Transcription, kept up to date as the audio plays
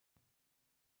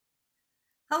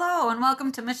Hello, and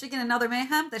welcome to Michigan and Other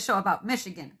Mayhem, the show about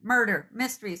Michigan, murder,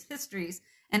 mysteries, histories,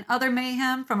 and other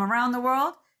mayhem from around the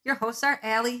world. Your hosts are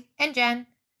Allie and Jen.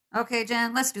 Okay,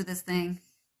 Jen, let's do this thing.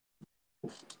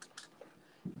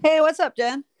 Hey, what's up,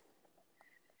 Jen?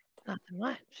 Nothing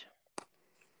much.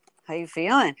 How you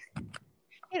feeling?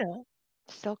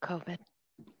 Still COVID.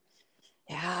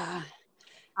 Yeah.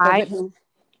 Go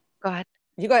ahead.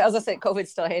 You guys, I was gonna say,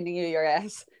 COVID's still handing you your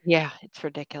ass. Yeah, it's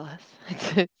ridiculous.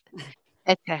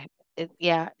 It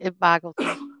boggles me.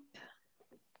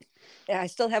 Yeah, I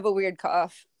still have a weird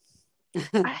cough.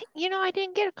 I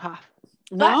didn't get a cough.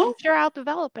 But No? I'm sure I'll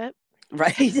develop it.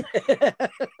 Right.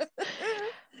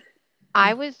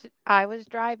 I was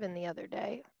driving the other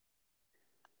day,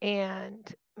 and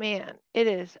man, it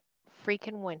is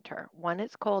freaking winter. One,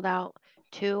 it's cold out.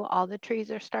 Two, all the trees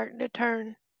are starting to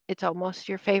turn. It's almost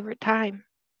your favorite time.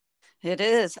 It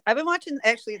is. I've been watching,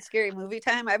 actually, it's scary movie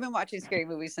time. I've been watching scary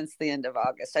movies since the end of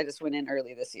August. I just went in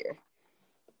early this year.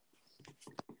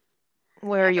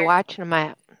 Where are you watching them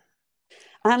at?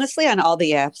 Honestly, on all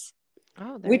the apps.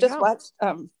 Oh, there We you just go. watched,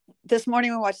 this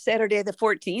morning we watched Saturday the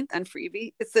 14th on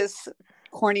Freebie. It's this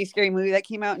corny, scary movie that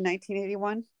came out in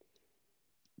 1981.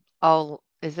 Oh,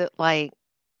 is it like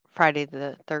Friday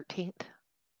the 13th?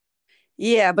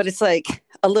 Yeah, but it's like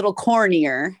a little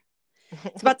cornier.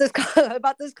 It's about this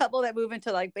about this couple that move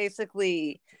into like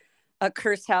basically a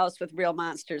cursed house with real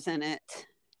monsters in it.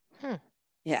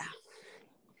 Yeah.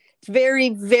 It's very,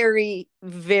 very,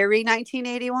 very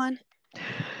 1981.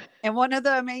 And one of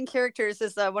the main characters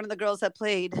is one of the girls that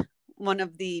played one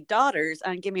of the daughters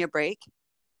on Give Me a Break.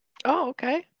 Oh,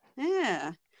 okay.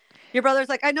 Yeah. Your brother's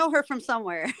like, I know her from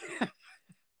somewhere. I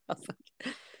was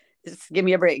like, just give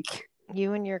me a break.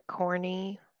 You and your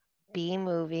corny B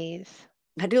movies.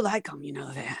 I do like them, you know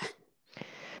that.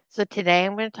 So today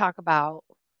I'm going to talk about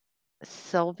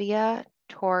Sylvia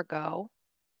Torgow,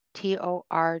 Torgo,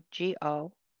 or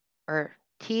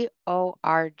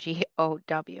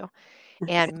Torgow,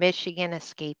 and Michigan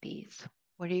Escapees.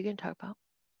 What are you going to talk about?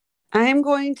 I'm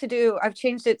going to do, I've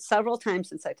changed it several times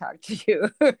since I talked to you.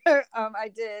 I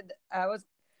was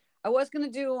going to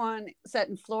do one set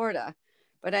in Florida,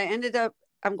 but I'm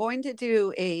going to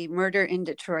do a murder in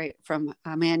Detroit from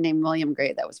a man named William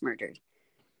Gray that was murdered.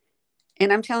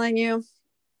 And I'm telling you,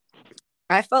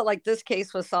 I felt like this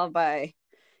case was solved by,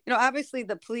 obviously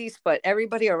the police, but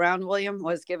everybody around William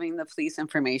was giving the police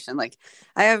information. Like,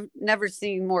 I have never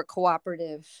seen more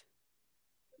cooperative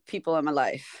people in my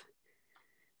life.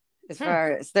 As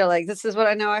far as they're like, this is what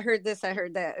I know. I heard this, I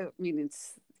heard that. I mean,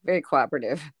 it's very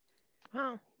cooperative.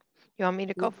 Oh, you want me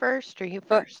to go first or you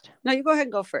first? No, you go ahead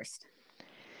and go first.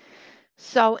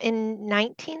 So in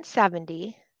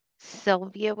 1970,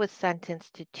 Sylvia was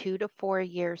sentenced to 2 to 4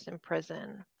 years in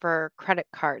prison for credit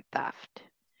card theft.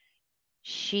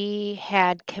 She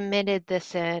had committed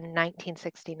this in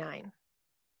 1969.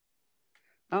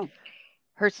 Oh.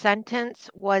 Her sentence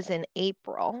was in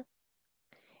April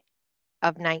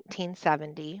of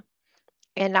 1970,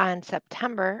 and on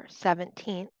September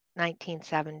 17,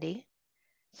 1970,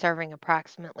 serving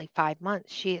approximately 5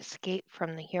 months, she escaped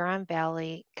from the Huron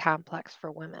Valley Complex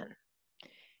for Women.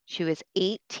 She was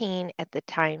 18 at the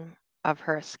time of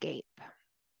her escape.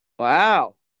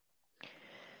 Wow.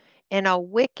 In a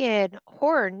Wicked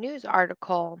horror news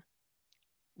article,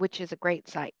 which is a great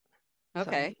site.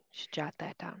 Okay. So you should jot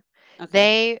that down.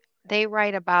 Okay. They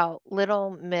write about Little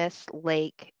Miss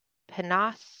Lake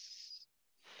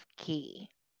Panoffkee,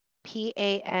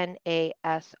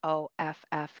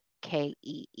 Panasoffkee.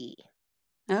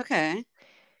 Okay.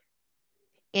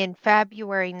 In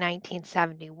February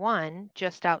 1971,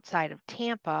 just outside of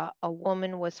Tampa, a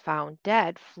woman was found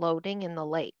dead floating in the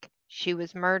lake. She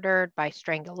was murdered by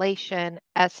strangulation,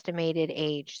 estimated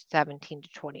age 17 to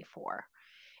 24.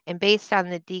 And based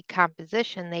on the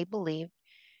decomposition, they believed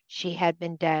she had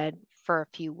been dead for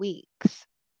a few weeks.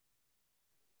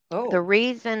 Oh. The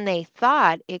reason they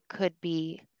thought it could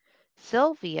be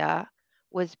Sylvia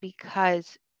was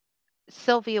because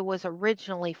Sylvia was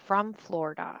originally from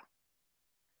Florida.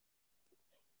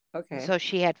 Okay. So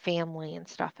she had family and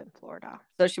stuff in Florida.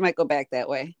 So she might go back that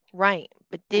way. Right.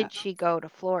 But did she go to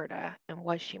Florida and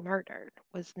was she murdered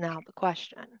was now the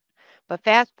question. But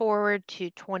fast forward to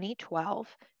 2012,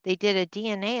 they did a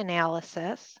DNA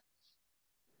analysis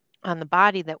on the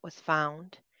body that was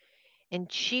found, and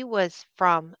she was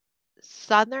from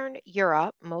Southern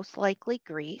Europe, most likely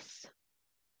Greece.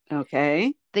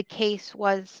 Okay.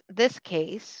 This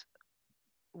case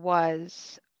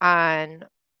was on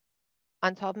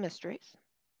Unsolved Mysteries.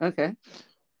 Okay.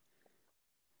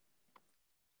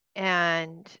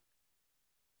 And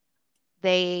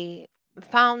they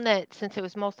found that since it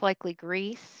was most likely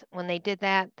Greece, when they did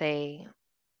that, they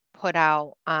put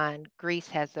out on Greece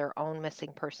has their own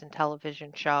missing person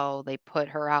television show. They put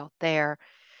her out there.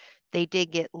 They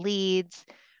did get leads,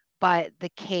 but the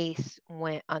case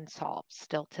went unsolved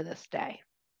still to this day.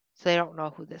 So they don't know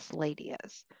who this lady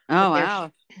is. But Oh, there's,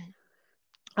 wow.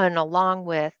 and along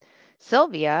with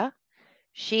Sylvia,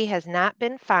 she has not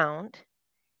been found.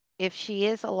 If she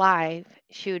is alive,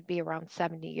 she would be around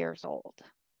 70 years old.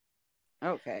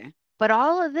 Okay. But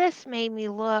all of this made me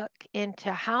look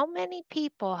into how many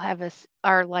people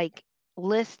are like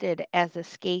listed as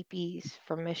escapees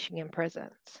from Michigan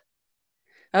prisons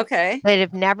Okay. that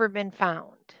have never been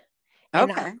found.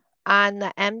 And Okay. on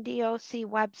the MDOC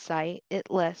website, it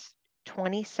lists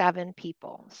 27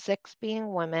 people, 6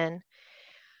 being women,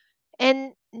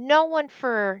 and no one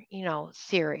for,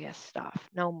 serious stuff,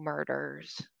 no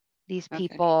murders. These Okay.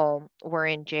 people were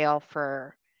in jail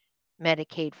for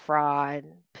Medicaid fraud,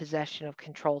 possession of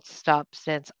controlled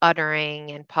substance,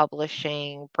 uttering and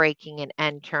publishing, breaking and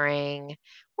entering.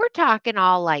 We're talking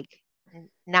all like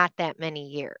not that many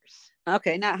years.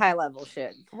 Okay. Not high level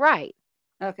shit. Right.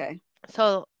 Okay.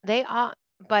 So they all,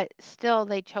 but still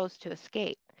they chose to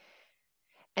escape.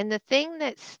 And the thing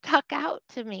that stuck out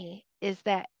to me is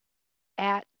that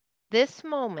at this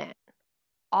moment,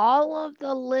 all of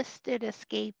the listed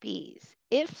escapees,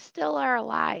 if still are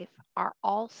alive, are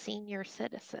all senior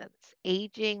citizens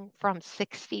aging from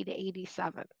 60 to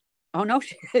 87. Oh, no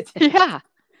shit. Yeah.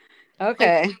 Like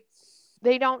Okay.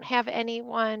 they don't have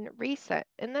anyone recent.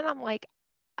 And then I'm like,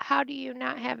 how do you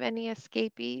not have any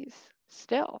escapees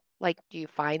still? Like, do you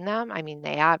find them? I mean,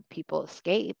 they have people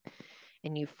escape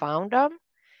and you found them.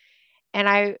 And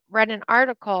I read an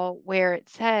article where it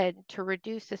said to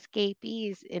reduce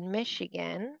escapees in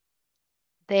Michigan,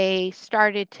 they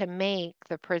started to make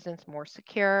the prisons more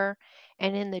secure.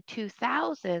 And in the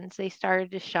 2000s, they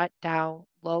started to shut down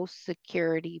low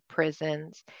security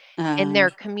prisons in Uh, their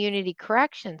community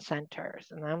correction centers.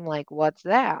 And I'm like, what's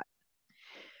that?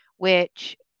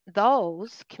 Which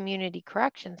those community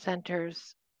correction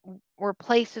centers were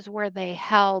places where they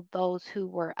held those who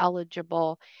were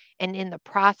eligible and in the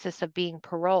process of being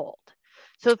paroled.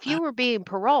 So if you were being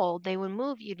paroled, they would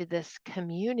move you to this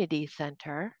community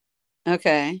center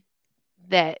okay.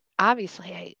 that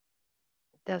obviously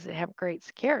doesn't have great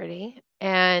security.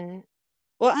 And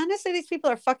Well, honestly, these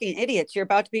people are fucking idiots. You're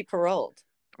about to be paroled.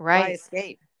 Why right,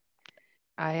 escape?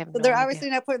 I have So no they're idea. obviously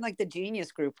not putting like the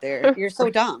genius group there. You're so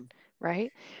dumb.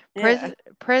 Right? Yeah.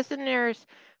 Prisoners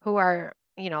who are,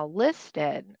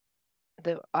 listed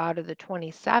out of the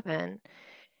 27,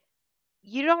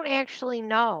 you don't actually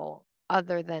know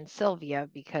other than Sylvia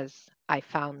because I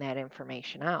found that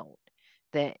information out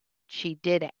that she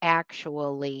did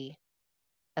actually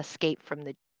escape from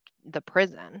the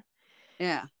prison.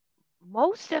 Yeah.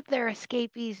 Most of their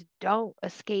escapees don't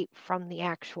escape from the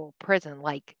actual prison,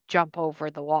 like jump over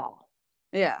the wall.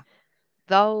 Yeah.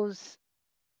 Those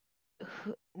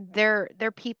they're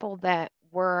people that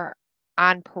were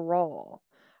on parole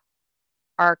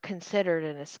are considered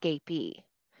an escapee.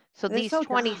 So They're so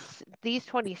dumb. these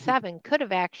 27 could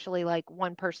have actually like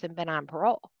one person been on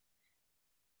parole.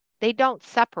 They don't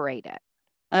separate it.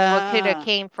 So it could have Uh,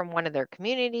 came from one of their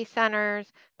community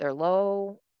centers, their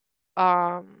low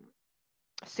um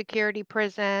security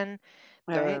prison,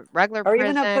 all right. the regular Or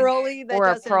even a prison, parolee that or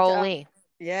a doesn't. parolee.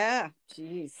 Yeah.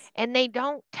 Jeez. And they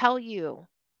don't tell you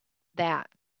that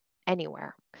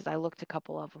anywhere because I looked a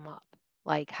couple of them up.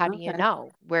 Like, how do you Okay.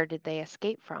 know? Where did they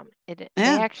escape from? They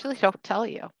Yeah. actually don't tell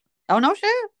you. Oh, no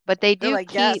shit. But they They're do like,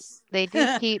 keep yes. they do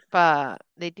keep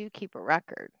they do keep a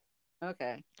record.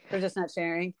 Okay. They're just not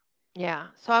sharing. Yeah.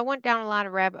 So I went down a lot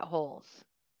of rabbit holes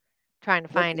trying to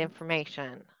Good. find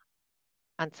information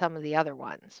on some of the other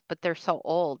ones, but they're so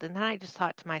old. And then I just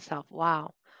thought to myself,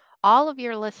 wow, all of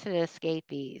your listed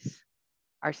escapees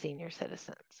are senior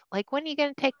citizens. Like, when are you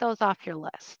going to take those off your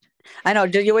list? I know.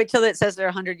 Do you wait till it says they're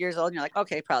 100 years old and you're like,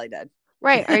 okay, probably dead?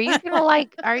 Right. Are you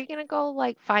going to go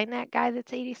like find that guy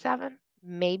that's 87,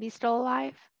 maybe still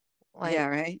alive? Yeah, Like,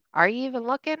 right. are you even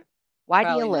looking? Why do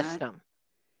you Probably list not. them?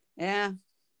 Yeah.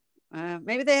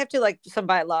 Maybe they have to, like, some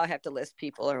by law have to list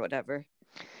people or whatever.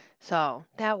 So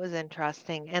that was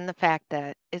interesting. And the fact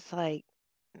that it's like,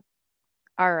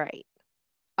 all right,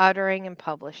 uttering and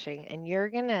publishing, and you're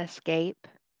going to escape.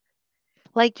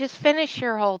 Like, just finish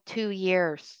your whole 2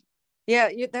 years. Yeah,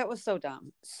 that was so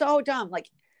dumb. So dumb. Like,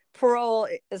 parole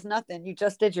is nothing. You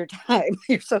just did your time.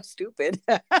 You're so stupid.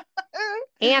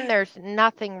 And there's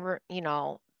nothing,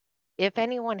 if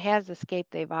anyone has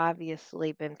escaped, they've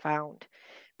obviously been found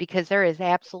because there is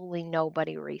absolutely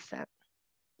nobody recent.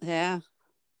 Yeah.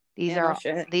 These Yeah, no are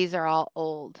shit. these are all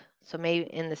old. So maybe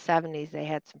in the 70s they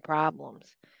had some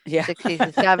problems. Yeah. 60s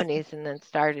and 70s, and then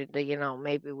started to,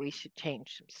 maybe we should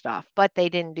change some stuff. But they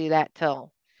didn't do that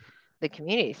till the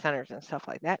community centers and stuff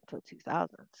like that until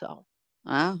 2000. So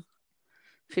Wow.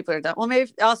 People are done. Well,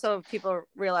 maybe also people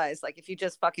realize, like, if you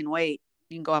just fucking wait,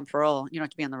 you can go on parole. You don't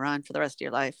have to be on the run for the rest of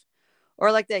your life.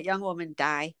 Or like that young woman,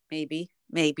 die, maybe,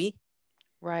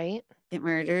 right. get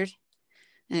murdered.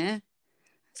 Yeah.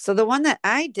 So the one that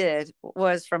I did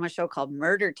was from a show called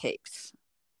Murder Tapes.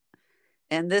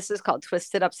 And this is called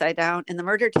Twisted Upside Down. And the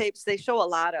Murder Tapes, they show a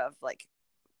lot of like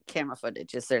camera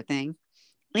footage is their thing.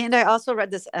 And I also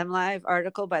read this MLive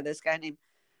article by this guy named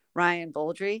Ryan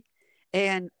Boldry.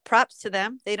 And props to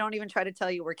them. They don't even try to tell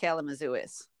you where Kalamazoo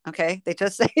is. Okay. They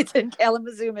just say it's in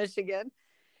Kalamazoo, Michigan.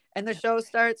 And the show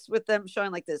starts with them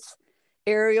showing like this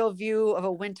aerial view of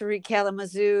a wintry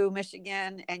Kalamazoo,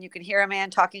 Michigan. And you can hear a man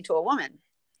talking to a woman,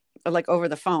 like over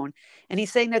the phone. And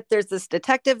he's saying that there's this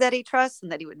detective that he trusts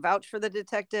and that he would vouch for the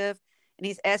detective. And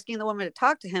he's asking the woman to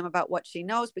talk to him about what she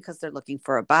knows because they're looking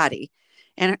for a body.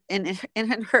 And in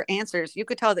her answers, you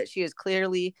could tell that she is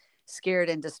clearly scared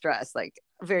and distressed, like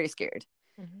very scared.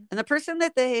 Mm-hmm. And the person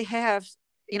that they have,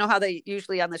 how they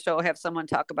usually on the show have someone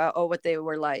talk about, what they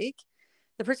were like.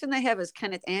 The person they have is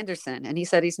Kenneth Anderson. And he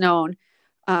said he's known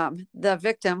the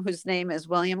victim, whose name is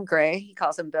William Gray, he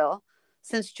calls him Bill,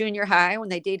 since junior high when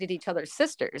they dated each other's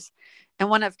sisters. And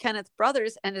one of Kenneth's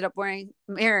brothers ended up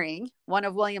marrying one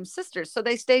of William's sisters. So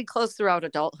they stayed close throughout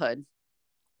adulthood.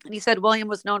 And he said William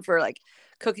was known for like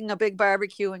cooking a big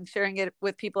barbecue and sharing it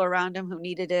with people around him who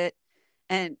needed it.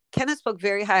 And Kenneth spoke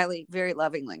very highly, very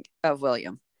lovingly of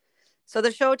William. So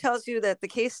the show tells you that the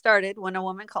case started when a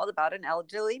woman called about an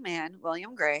elderly man,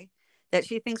 William Gray, that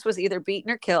she thinks was either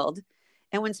beaten or killed.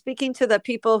 And when speaking to the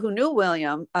people who knew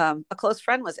William, a close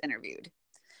friend was interviewed.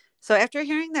 So after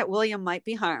hearing that William might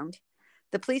be harmed,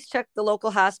 the police checked the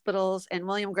local hospitals, and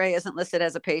William Gray isn't listed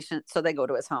as a patient, so they go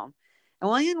to his home. And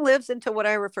William lives into what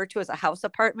I refer to as a house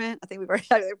apartment. I think we've already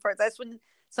had reports. That's when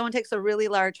someone takes a really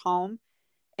large home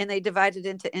and they divide it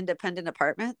into independent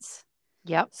apartments.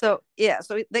 Yep. So, yeah.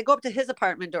 So they go up to his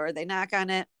apartment door. They knock on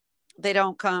it. They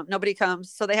don't come. Nobody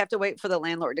comes. So they have to wait for the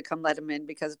landlord to come let him in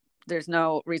because there's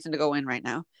no reason to go in right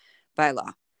now by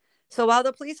law. So while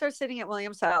the police are sitting at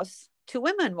William's house, two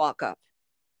women walk up.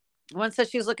 One says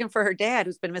she's looking for her dad,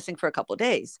 who's been missing for a couple of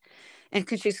days. And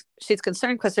she's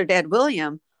concerned because her dad,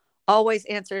 William, always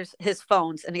answers his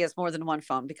phones, and he has more than one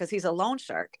phone because he's a loan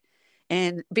shark.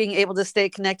 And being able to stay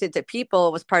connected to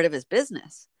people was part of his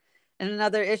business. And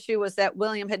another issue was that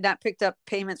William had not picked up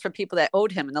payments from people that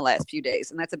owed him in the last few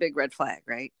days. And that's a big red flag,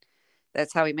 right?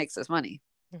 That's how he makes his money.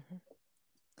 Mm-hmm.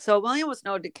 So William was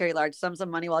known to carry large sums of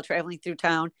money while traveling through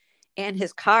town, and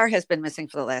his car has been missing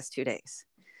for the last 2 days.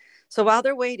 So while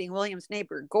they're waiting, William's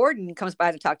neighbor, Gordon, comes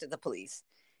by to talk to the police.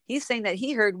 He's saying that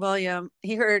he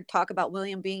heard talk about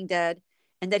William being dead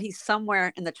and that he's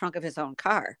somewhere in the trunk of his own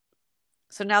car.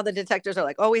 So now the detectives are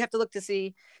like, we have to look to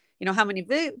see, how many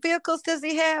vehicles does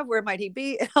he have? Where might he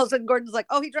be? And all of a sudden Gordon's like,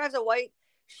 he drives a white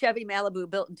Chevy Malibu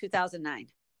built in 2009.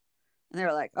 And they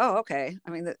were like, okay. I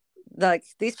mean,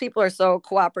 these people are so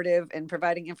cooperative in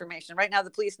providing information. Right now,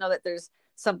 the police know that there's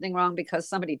something wrong because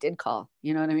somebody did call.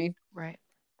 You know what I mean? Right.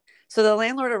 So the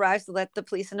landlord arrives to let the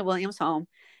police into William's home.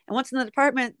 And once in the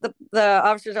apartment, the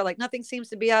officers are like, nothing seems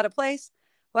to be out of place.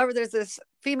 However, there's this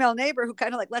female neighbor who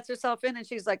kind of like lets herself in, and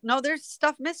she's like, no, there's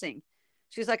stuff missing.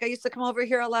 She's like, I used to come over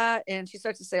here a lot. And she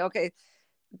starts to say, okay,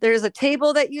 there's a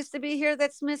table that used to be here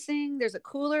that's missing. There's a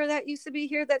cooler that used to be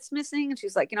here that's missing. And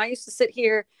she's like, I used to sit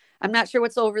here. I'm not sure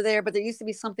what's over there, but there used to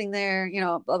be something there,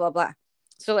 blah, blah, blah.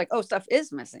 So like, stuff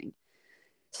is missing.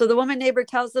 So the woman neighbor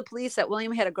tells the police that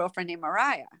William had a girlfriend named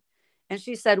Mariah. And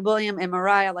she said William and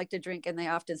Mariah liked to drink, and they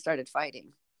often started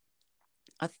fighting.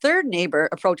 A third neighbor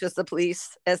approaches the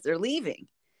police as they're leaving.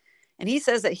 And he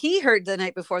says that he heard the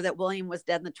night before that William was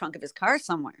dead in the trunk of his car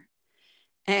somewhere.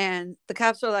 And the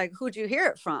cops are like, who'd you hear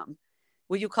it from?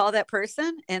 Will you call that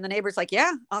person? And the neighbor's like,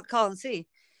 yeah, I'll call and see.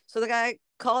 So the guy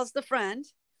calls the friend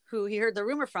who he heard the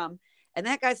rumor from. And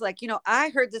that guy's like, I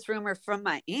heard this rumor from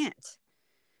my aunt.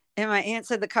 And my aunt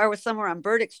said the car was somewhere on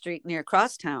Burdick Street near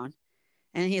Crosstown.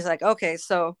 And he's like, okay,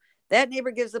 so that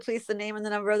neighbor gives the police the name and the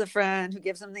number of the friend who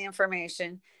gives him the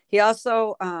information. He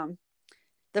also,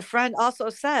 the friend also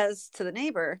says to the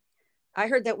neighbor, I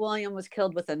heard that William was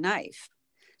killed with a knife.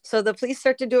 So the police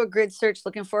start to do a grid search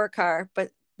looking for a car,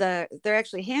 but they're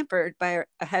actually hampered by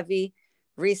a heavy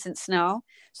recent snow.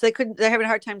 So they're having a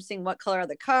hard time seeing what color are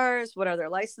the cars, what are their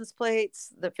license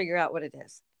plates, to figure out what it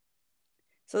is.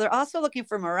 So they're also looking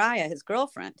for Mariah, his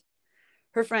girlfriend.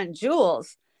 Her friend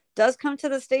Jules does come to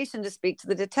the station to speak to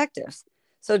the detectives.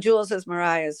 So Jules is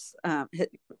Mariah's,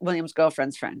 William's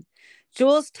girlfriend's friend.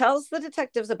 Jules tells the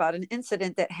detectives about an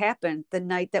incident that happened the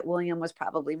night that William was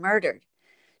probably murdered.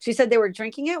 She said they were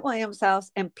drinking at William's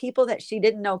house and people that she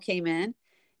didn't know came in.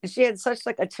 And she had such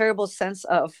like a terrible sense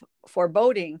of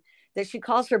foreboding that she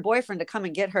calls her boyfriend to come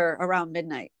and get her around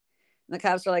midnight. And the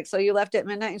cops are like, so you left at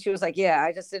midnight? And she was like, yeah,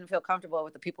 I just didn't feel comfortable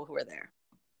with the people who were there.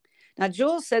 Now,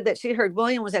 Jules said that she heard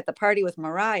William was at the party with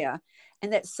Mariah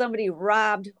and that somebody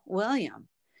robbed William.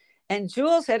 And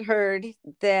Jules had heard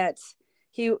that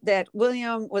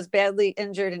William was badly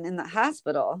injured and in the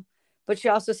hospital, but she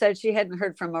also said she hadn't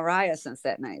heard from Mariah since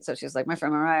that night. So she's like, my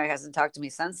friend Mariah hasn't talked to me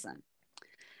since then.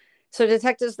 So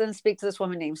detectives then speak to this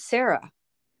woman named Sarah.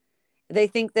 They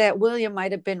think that William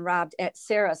might have been robbed at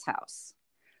Sarah's house,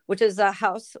 which is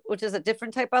a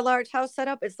different type of large house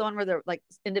setup. It's the one where the like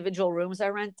individual rooms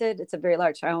are rented. It's a very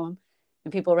large home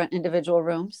and people rent individual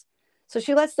rooms. So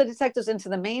she lets the detectives into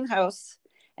the main house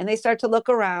and they start to look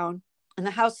around, and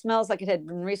the house smells like it had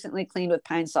been recently cleaned with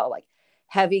pine sol, like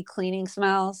heavy cleaning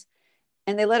smells.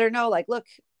 And they let her know, like, look,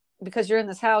 because you're in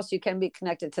this house, you can be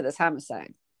connected to this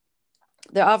homicide.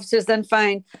 The officers then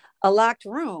find a locked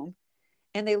room,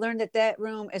 and they learn that that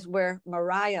room is where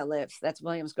Mariah lives. That's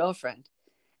William's girlfriend.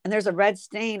 And there's a red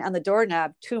stain on the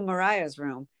doorknob to Mariah's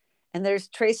room. And there's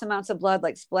trace amounts of blood,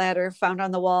 like splatter, found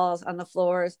on the walls, on the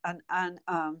floors, on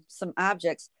some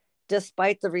objects,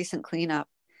 despite the recent cleanup.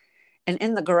 And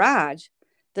in the garage,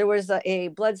 there was a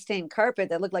blood-stained carpet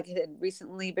that looked like it had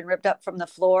recently been ripped up from the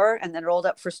floor and then rolled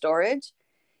up for storage.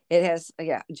 It has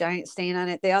a giant stain on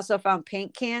it. They also found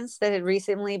paint cans that had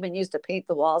recently been used to paint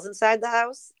the walls inside the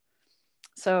house.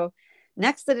 So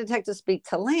next, the detectives speak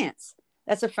to Lance.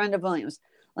 That's a friend of William's.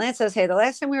 Lance says, hey, the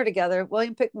last time we were together,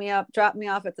 William picked me up, dropped me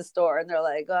off at the store. And they're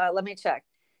like, let me check.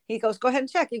 He goes, go ahead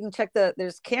and check. You can check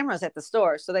there's cameras at the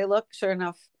store. So they look, sure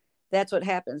enough, that's what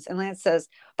happens. And Lance says,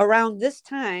 around this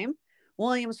time,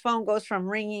 William's phone goes from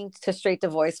ringing to straight to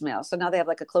voicemail. So now they have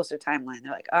like a closer timeline.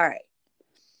 They're like, all right.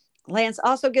 Lance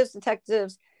also gives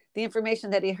detectives the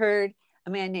information that he heard a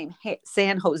man named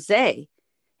San Jose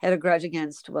had a grudge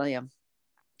against William.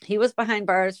 He was behind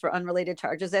bars for unrelated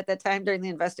charges at that time during the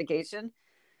investigation.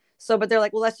 So, but they're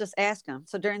like, well, let's just ask him.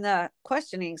 So during the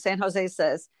questioning, San Jose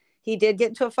says he did get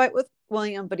into a fight with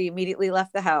William, but he immediately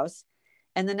left the house.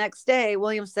 And the next day,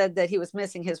 William said that he was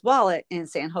missing his wallet and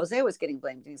San Jose was getting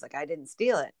blamed. And he's like, I didn't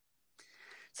steal it.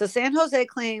 So San Jose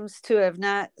claims to have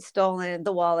not stolen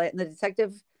the wallet. And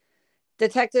the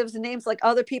detectives names like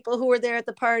other people who were there at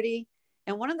the party.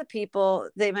 And one of the people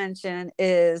they mention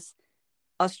is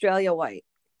Australia White.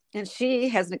 And she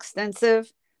has an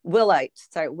extensive Wilhite.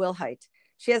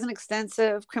 She has an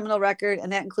extensive criminal record,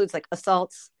 and that includes like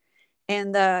assaults.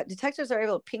 And the detectives are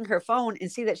able to ping her phone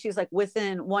and see that she's like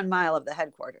within 1 mile of the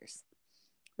headquarters.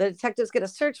 The detectives get a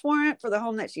search warrant for the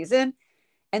home that she's in.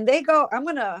 And they go, I'm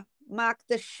going to mock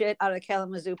the shit out of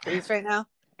Kalamazoo police right now.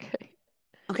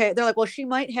 Okay. They're like, well, she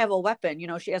might have a weapon. You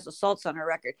know, she has assaults on her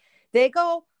record. They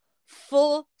go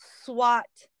full SWAT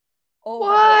over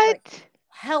like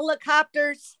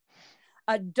helicopters,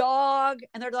 a dog.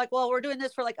 And they're like, well, we're doing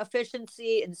this for like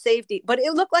efficiency and safety. But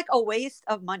it looked like a waste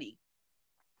of money.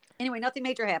 Anyway, nothing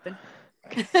major happened.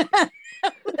 They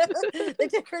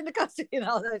take her into custody and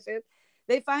all that shit.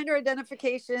 They find her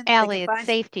identification. Allie, it's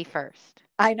safety first.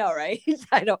 I know, right?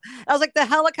 I know. I was like, the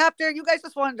helicopter, you guys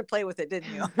just wanted to play with it,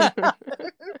 didn't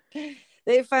you?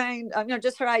 They find,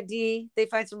 just her ID. They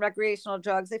find some recreational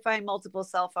drugs. They find multiple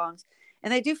cell phones.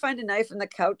 And they do find a knife in the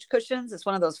couch cushions. It's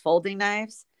one of those folding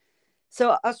knives.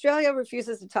 So Australia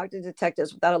refuses to talk to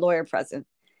detectives without a lawyer present.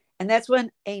 And that's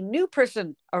when a new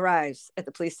person arrives at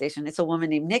the police station. It's a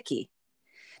woman named Nikki.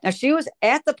 Now, she was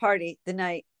at the party the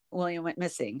night William went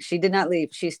missing. She did not leave.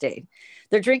 She stayed.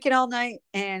 They're drinking all night.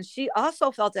 And she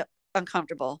also felt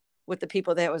uncomfortable with the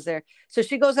people that was there. So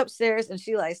she goes upstairs and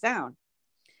she lies down.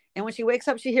 And when she wakes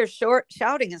up, she hears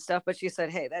shouting and stuff. But she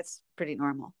said, hey, that's pretty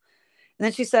normal. And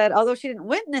then she said, although she didn't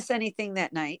witness anything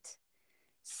that night,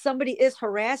 somebody is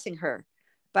harassing her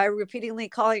by repeatedly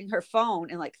calling her phone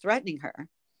and like threatening her.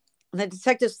 And the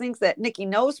detectives think that Nikki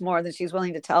knows more than she's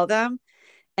willing to tell them,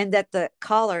 and that the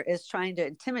caller is trying to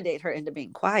intimidate her into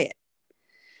being quiet.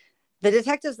 The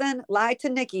detectives then lie to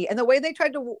Nikki. And the way they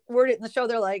tried to word it in the show,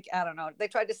 they're like, I don't know. They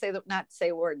tried to say, not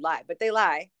say word lie, but they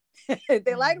lie.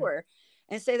 They lied to her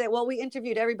and say that, well, we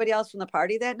interviewed everybody else from the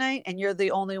party that night, and you're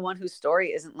the only one whose story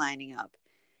isn't lining up.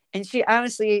 And she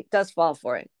honestly does fall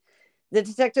for it. The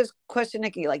detectives question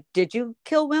Nikki, like, did you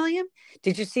kill William?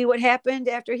 Did you see what happened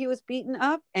after he was beaten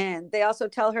up? And they also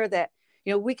tell her that,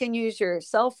 we can use your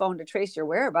cell phone to trace your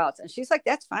whereabouts. And she's like,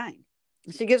 that's fine.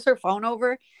 And she gives her phone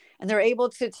over, and they're able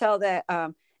to tell that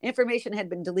information had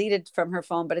been deleted from her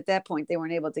phone, but at that point they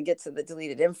weren't able to get to the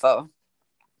deleted info.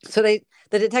 So the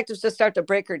detectives just start to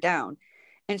break her down,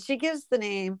 and she gives the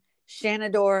name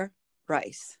Shanador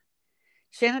Rice.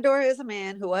 Shanador is a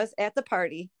man who was at the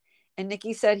party, and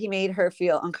Nikki said he made her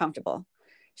feel uncomfortable.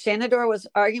 Shanador was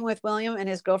arguing with William and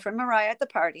his girlfriend Mariah at the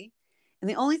party, and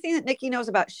the only thing that Nikki knows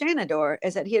about Shanador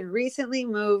is that he had recently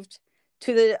moved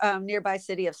to the nearby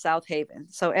city of South Haven.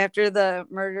 So after the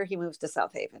murder, he moves to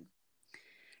South Haven.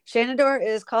 Shanador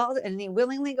is called, and he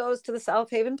willingly goes to the South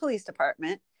Haven Police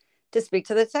Department to speak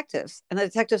to the detectives. And the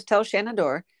detectives tell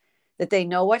Shanador that they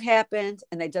know what happened,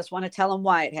 and they just want to tell him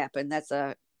why it happened. That's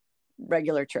a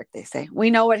regular trick, they say. We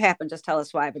know what happened, just tell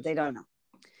us why, but they don't know.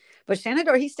 But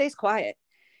Shanador, he stays quiet.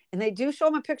 And they do show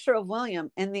him a picture of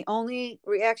William, and the only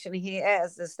reaction he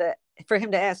has is that for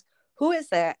him to ask, who is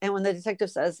that? And when the detective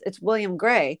says it's William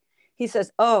Gray, he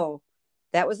says, oh,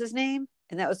 that was his name?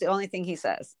 And that was the only thing he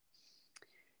says.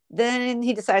 Then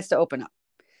he decides to open up.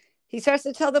 He starts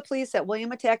to tell the police that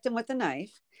William attacked him with a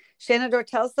knife. Shanador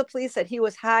tells the police that he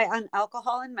was high on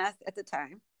alcohol and meth at the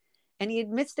time. And he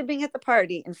admits to being at the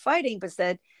party and fighting, but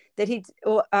said that he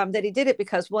did it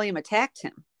because William attacked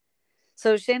him.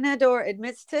 So Shanador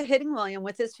admits to hitting William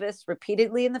with his fist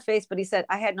repeatedly in the face, but he said,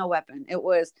 I had no weapon. It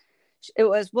was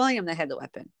William that had the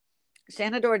weapon.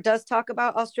 Shanador does talk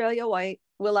about Australia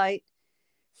Willite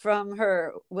from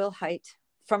her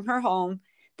home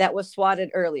that was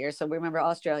swatted earlier. So remember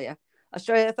Australia.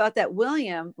 Australia thought that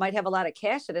William might have a lot of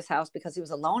cash at his house because he was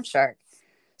a loan shark.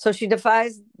 So she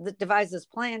devised this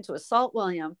plan to assault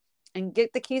William and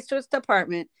get the keys to his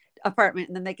apartment,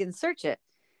 and then they can search it.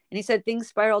 And he said things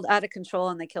spiraled out of control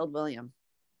and they killed William.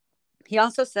 He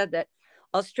also said that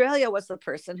Australia was the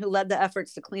person who led the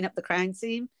efforts to clean up the crime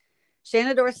scene.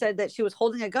 Shanador said that she was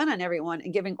holding a gun on everyone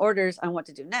and giving orders on what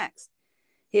to do next.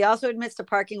 He also admits to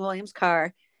parking William's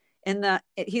car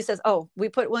he says, oh, we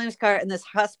put William's car in this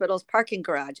hospital's parking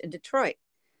garage in Detroit.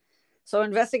 So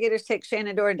investigators take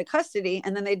Shanador into custody,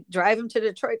 and then they drive him to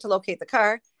Detroit to locate the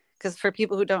car. Because for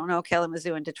people who don't know,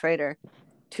 Kalamazoo and Detroit are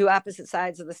two opposite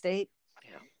sides of the state.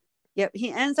 Yeah. Yep.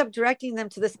 He ends up directing them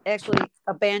to this actually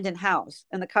abandoned house,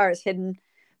 and the car is hidden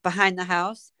behind the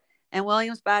house. And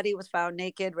William's body was found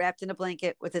naked, wrapped in a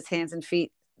blanket with his hands and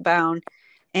feet bound.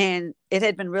 And it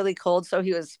had been really cold, so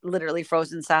he was literally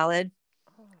frozen solid.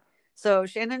 So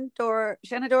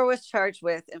Shanador was charged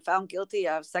with and found guilty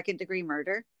of second-degree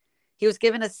murder. He was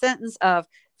given a sentence of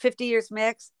 50 years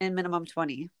max and minimum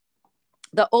 20.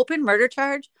 The open murder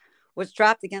charge was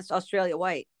dropped against Australia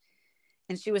White,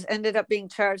 and she ended up being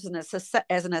charged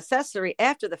as an accessory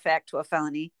after the fact to a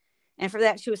felony. And for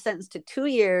that, she was sentenced to 2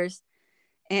 years,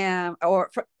 or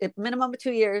minimum of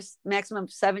 2 years, maximum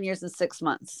 7 years and 6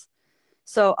 months.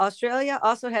 So Australia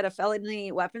also had a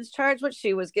felony weapons charge, which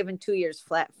she was given 2 years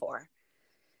flat for.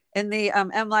 And the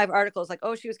MLive article is like,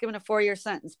 oh, she was given a 4-year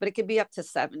sentence, but it could be up to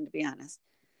 7, to be honest.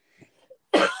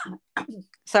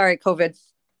 Sorry, COVID.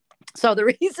 So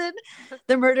the reason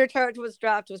the murder charge was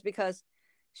dropped was because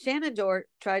Shanador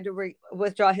tried to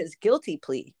withdraw his guilty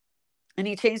plea, and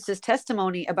he changed his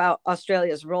testimony about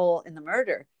Australia's role in the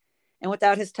murder. And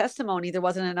without his testimony, there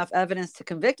wasn't enough evidence to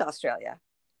convict Australia.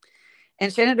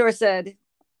 And Shanador said,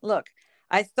 look,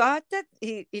 I thought that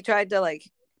he tried to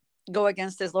go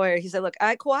against his lawyer. He said, look,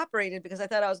 I cooperated because I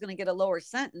thought I was going to get a lower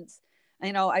sentence.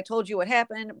 I told you what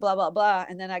happened, blah, blah, blah.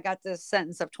 And then I got this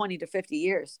sentence of 20 to 50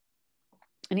 years.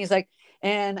 And he's like,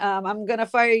 and I'm going to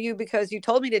fire you because you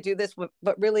told me to do this,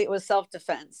 but really it was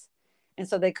self-defense. And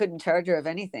so they couldn't charge her of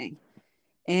anything.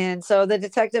 And so the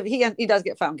detective, he does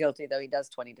get found guilty, though. He does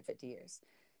 20 to 50 years.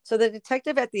 So the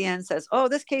detective at the end says, oh,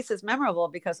 this case is memorable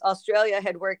because Australia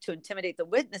had worked to intimidate the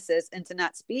witnesses into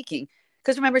not speaking.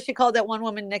 Because remember, she called that one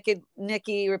woman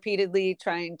Nikki repeatedly,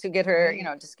 trying to get her,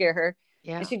 to scare her.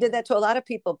 Yeah. And she did that to a lot of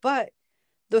people. But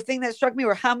the thing that struck me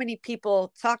were how many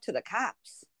people talked to the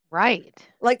cops. Right.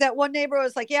 Like that one neighbor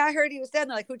was like, yeah, I heard he was dead. And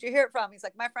they're like, who'd you hear it from? He's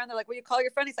like, my friend. They're like, will you call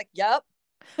your friend? He's like, yep.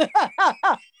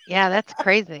 Yeah, that's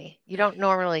crazy. You don't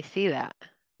normally see that.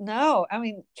 No, I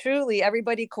mean, truly,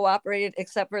 everybody cooperated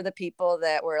except for the people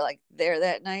that were there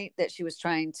that night that she was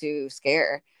trying to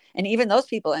scare. And even those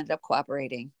people ended up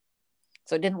cooperating.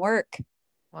 So it didn't work.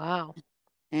 Wow.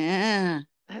 Yeah.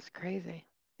 That's crazy.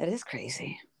 It is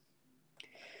crazy.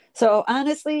 So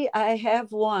honestly, I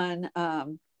have one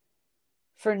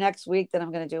for next week that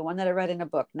I'm going to do, one that I read in a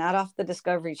book, not off the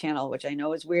Discovery Channel, which I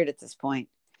know is weird at this point.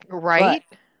 Right.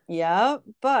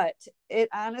 But it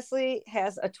honestly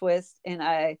has a twist, and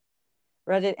I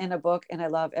read it in a book and I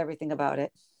love everything about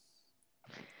it.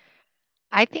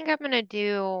 I think I'm going to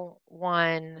do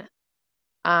one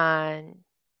on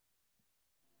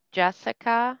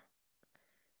Jessica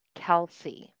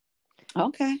Kelsey.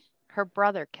 Okay. Her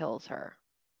brother kills her.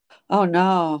 Oh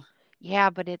no. Yeah,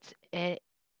 but it's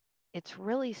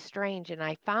really strange, and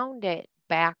I found it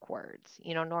backwards.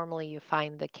 Normally you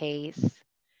find the case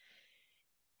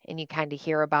and you kind of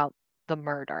hear about the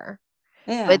murder.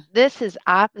 Yeah. But this is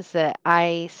opposite.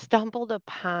 I stumbled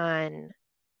upon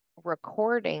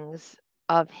recordings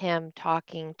of him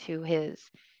talking to his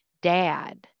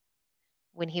dad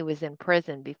when he was in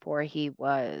prison before he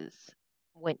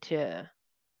went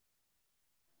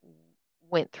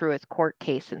through his court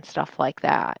case and stuff like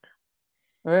that.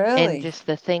 And Really? just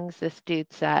the things this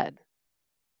dude said.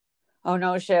 Oh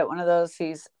no shit. One of those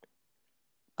he's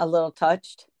a little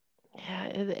touched. Yeah,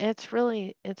 it's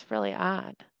really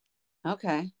odd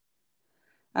Okay.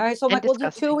 All right. So and Mike, we'll do 2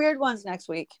 disgusting. weird ones next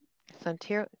week. So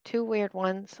two weird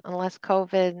ones, unless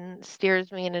COVID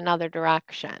steers me in another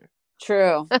direction.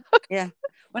 True. Yeah.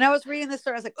 When I was reading this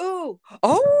story, I was like, ooh,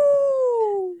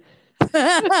 oh.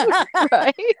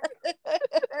 Right?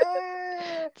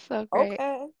 So great. Okay.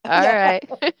 All right.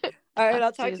 All right.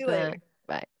 I'll to talk you to you then. later.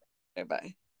 Bye. Okay,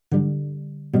 bye.